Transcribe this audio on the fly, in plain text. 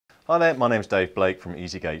Hi there, my name is Dave Blake from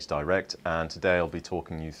EasyGates Direct, and today I'll be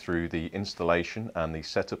talking you through the installation and the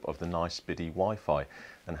setup of the Nice BiDi WiFi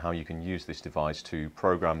and how you can use this device to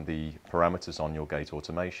program the parameters on your gate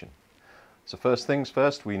automation. So first things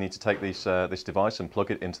first, we need to take this device and plug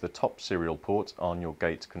it into the top serial port on your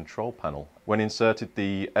gate control panel. When inserted,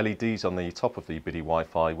 the LEDs on the top of the BiDi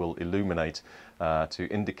WiFi will illuminate to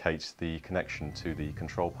indicate the connection to the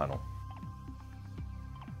control panel.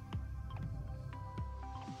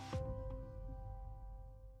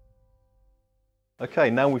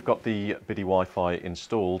 Okay, now we've got the BiDi WiFi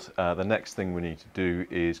installed, the next thing we need to do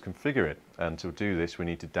is configure it, and to do this we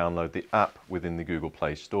need to download the app within the Google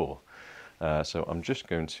Play Store. So I'm just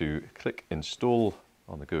going to click install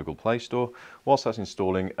on the Google Play Store. Whilst that's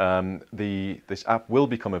installing, this app will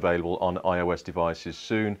become available on iOS devices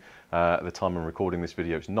soon. At the time I'm recording this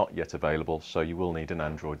video, it's not yet available, so you will need an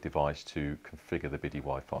Android device to configure the BiDi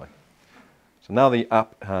WiFi. So now the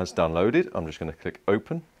app has downloaded, I'm just going to click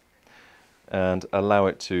open and allow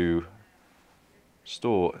it to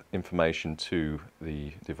store information to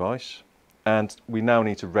the device. And we now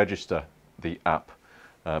need to register the app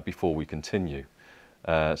before we continue.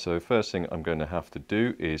 So the first thing I'm going to have to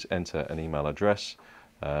do is enter an email address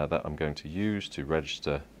that I'm going to use to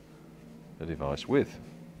register the device with.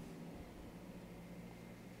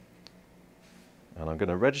 And I'm going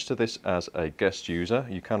to register this as a guest user.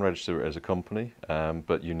 You can register it as a company,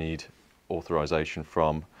 but you need authorization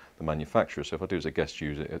from the manufacturer. So if I do as a guest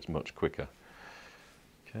user, it's much quicker.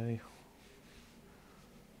 Okay,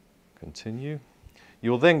 continue.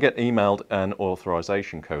 You'll then get emailed an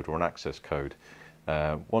authorization code or an access code.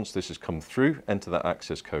 Once this has come through, enter that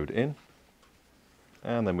access code in,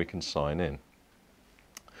 and then we can sign in.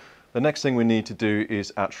 The next thing we need to do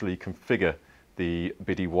is actually configure the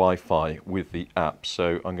BiDi WiFi with the app.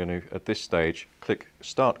 So I'm going to, at this stage, click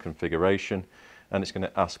Start Configuration, and it's going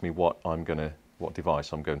to ask me what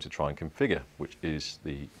device I'm going to try and configure, which is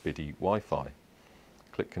the BiDi WiFi.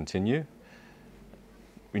 Click Continue.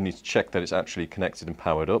 We need to check that it's actually connected and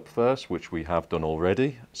powered up first, which we have done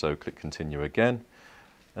already, so click Continue again.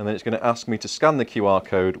 And then it's going to ask me to scan the QR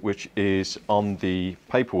code, which is on the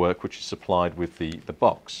paperwork which is supplied with the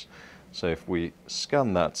box. So if we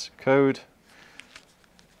scan that code,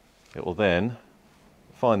 it will then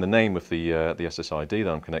find the name of the SSID that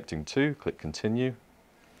I'm connecting to, click Continue.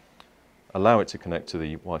 Allow it to connect to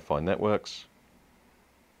the Wi-Fi networks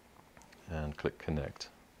and click Connect.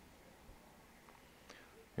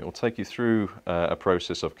 It will take you through a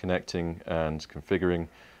process of connecting and configuring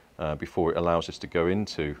before it allows us to go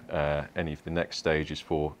into any of the next stages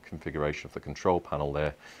for configuration of the control panel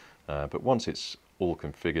there. But once it's all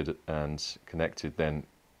configured and connected, then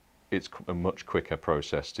it's a much quicker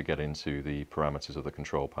process to get into the parameters of the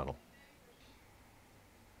control panel.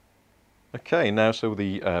 Okay, now so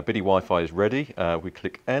the BiDi WiFi is ready, we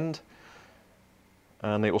click End,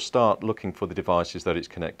 and it will start looking for the devices that it's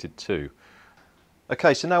connected to.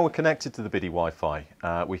 Okay, so now we're connected to the BiDi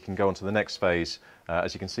WiFi. We can go on to the next phase.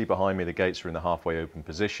 As you can see behind me, the gates are in the halfway open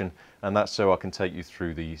position, and that's so I can take you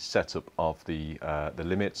through the setup of the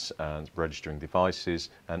limits and registering devices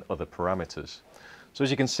and other parameters. So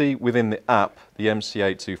as you can see within the app, the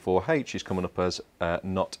MC824H is coming up as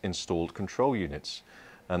not installed control units.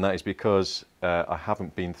 And that is because I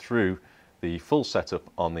haven't been through the full setup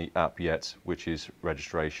on the app yet, which is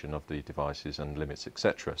registration of the devices and limits,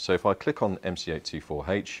 etc. So if I click on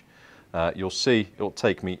MC824H, you'll see it'll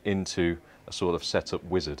take me into a sort of setup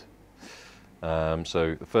wizard.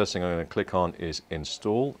 So the first thing I'm going to click on is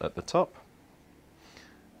Install at the top.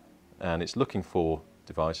 And it's looking for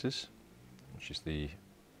devices, which is the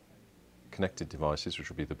connected devices, which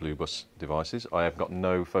will be the blue bus devices. I have got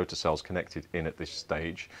no photocells connected in at this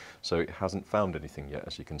stage, so it hasn't found anything yet,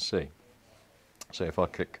 as you can see. So if I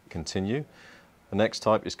click Continue, the next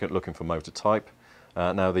type is looking for motor type.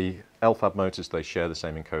 Now the LFAB motors, they share the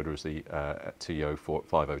same encoder as the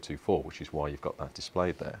TO5024, which is why you've got that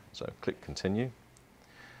displayed there. So click Continue.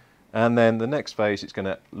 And then the next phase, it's going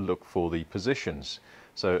to look for the positions.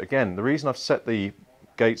 So again, the reason I've set the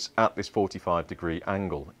gates at this 45-degree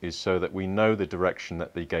angle is so that we know the direction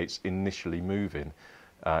that the gates initially move in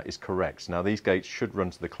is correct. Now these gates should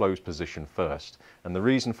run to the closed position first, and the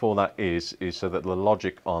reason for that is so that the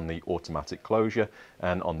logic on the automatic closure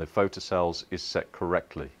and on the photocells is set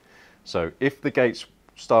correctly. So if the gates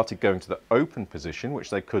started going to the open position,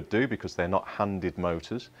 which they could do because they're not handed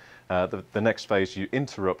motors, the next phase you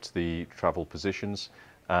interrupt the travel positions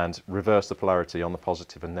and reverse the polarity on the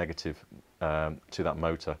positive and negative to that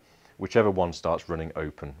motor, whichever one starts running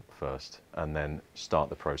open first, and then start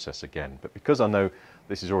the process again. But because I know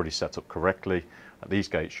this is already set up correctly. These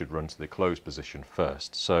gates should run to the closed position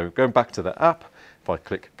first. So going back to the app, if I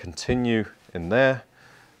click continue in there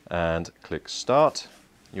and click start,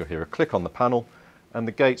 you'll hear a click on the panel and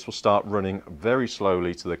the gates will start running very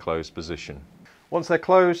slowly to the closed position. Once they're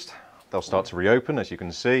closed, they'll start to reopen, as you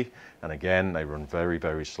can see, and again they run very,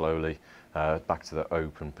 very slowly back to the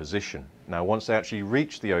open position. Now once they actually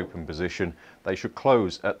reach the open position, they should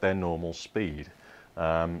close at their normal speed.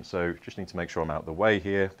 So just need to make sure I'm out of the way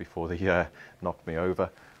here before they knock me over.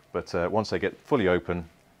 But once they get fully open,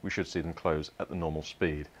 we should see them close at the normal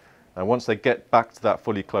speed. And once they get back to that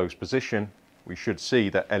fully closed position, we should see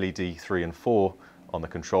that LED 3 and 4 on the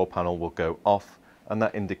control panel will go off, and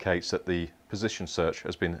that indicates that the position search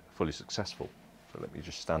has been fully successful. So let me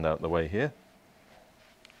just stand out of the way here.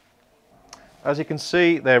 As you can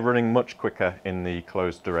see, they're running much quicker in the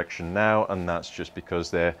closed direction now, and that's just because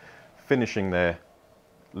they're finishing their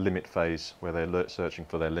limit phase where they're searching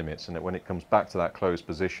for their limits, and when it comes back to that closed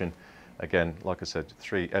position, again, like I said,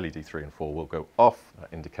 LED 3 and 4 will go off.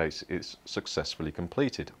 That indicates it's successfully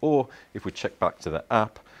completed. Or if we check back to the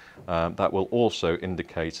app, that will also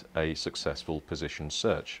indicate a successful position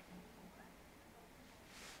search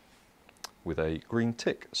with a green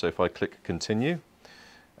tick. So if I click continue,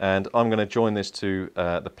 and I'm going to join this to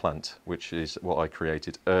the plant, which is what I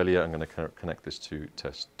created earlier. I'm going to connect this to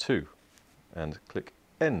test 2 and click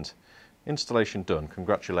end. Installation done.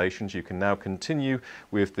 Congratulations, you can now continue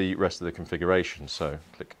with the rest of the configuration. So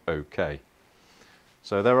click OK.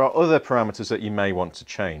 So there are other parameters that you may want to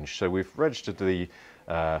change. So we've registered the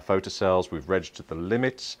photocells, we've registered the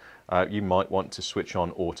limits. You might want to switch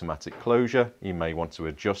on automatic closure. You may want to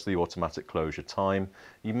adjust the automatic closure time.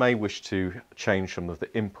 You may wish to change some of the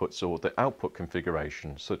inputs or the output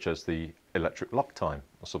configuration, such as the electric lock time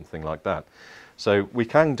or something like that. So we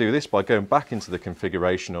can do this by going back into the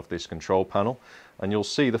configuration of this control panel, and you'll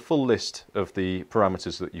see the full list of the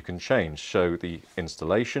parameters that you can change. So the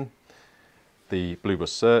installation, the blue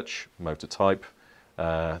bus search, motor type,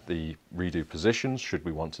 the redo positions, should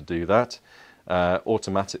we want to do that,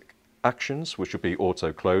 automatic actions, which would be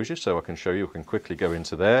auto closure. So I can show you, I can quickly go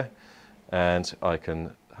into there and I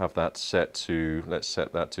can have that set to, let's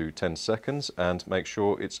set that to 10 seconds and make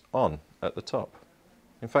sure it's on at the top.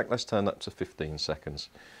 In fact, let's turn that to 15 seconds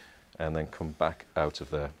and then come back out of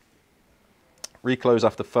there. Reclose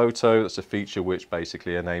after photo, that's a feature which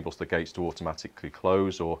basically enables the gates to automatically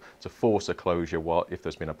close or to force a closure if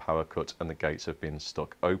there's been a power cut and the gates have been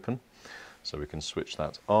stuck open. So we can switch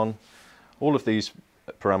that on. All of these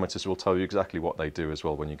parameters will tell you exactly what they do as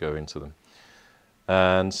well when you go into them.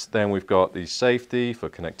 And then we've got the safety for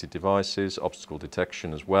connected devices, obstacle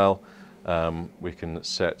detection as well. We can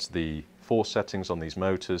set the force settings on these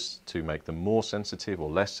motors to make them more sensitive or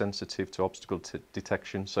less sensitive to obstacle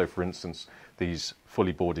detection. So for instance, these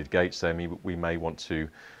fully boarded gates there, we may want to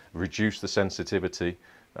reduce the sensitivity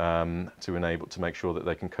to make sure that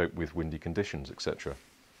they can cope with windy conditions, etc.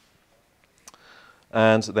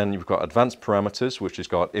 And then you've got advanced parameters, which has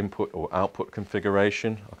got input or output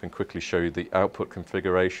configuration. I can quickly show you the output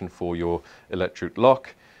configuration for your electric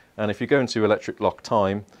lock. And if you go into electric lock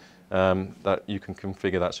time, that you can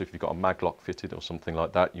configure that. So if you've got a mag lock fitted or something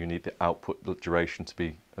like that, you need the output duration to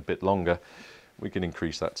be a bit longer. We can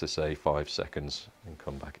increase that to say 5 seconds and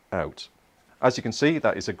come back out. As you can see,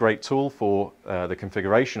 that is a great tool for the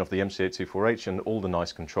configuration of the MC8248 and all the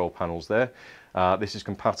nice control panels there. This is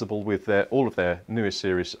compatible with all of their newest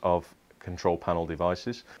series of control panel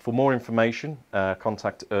devices. For more information,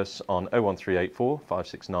 contact us on 01384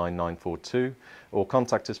 569 942 or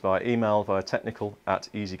contact us via email via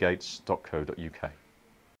technical@easygates.co.uk.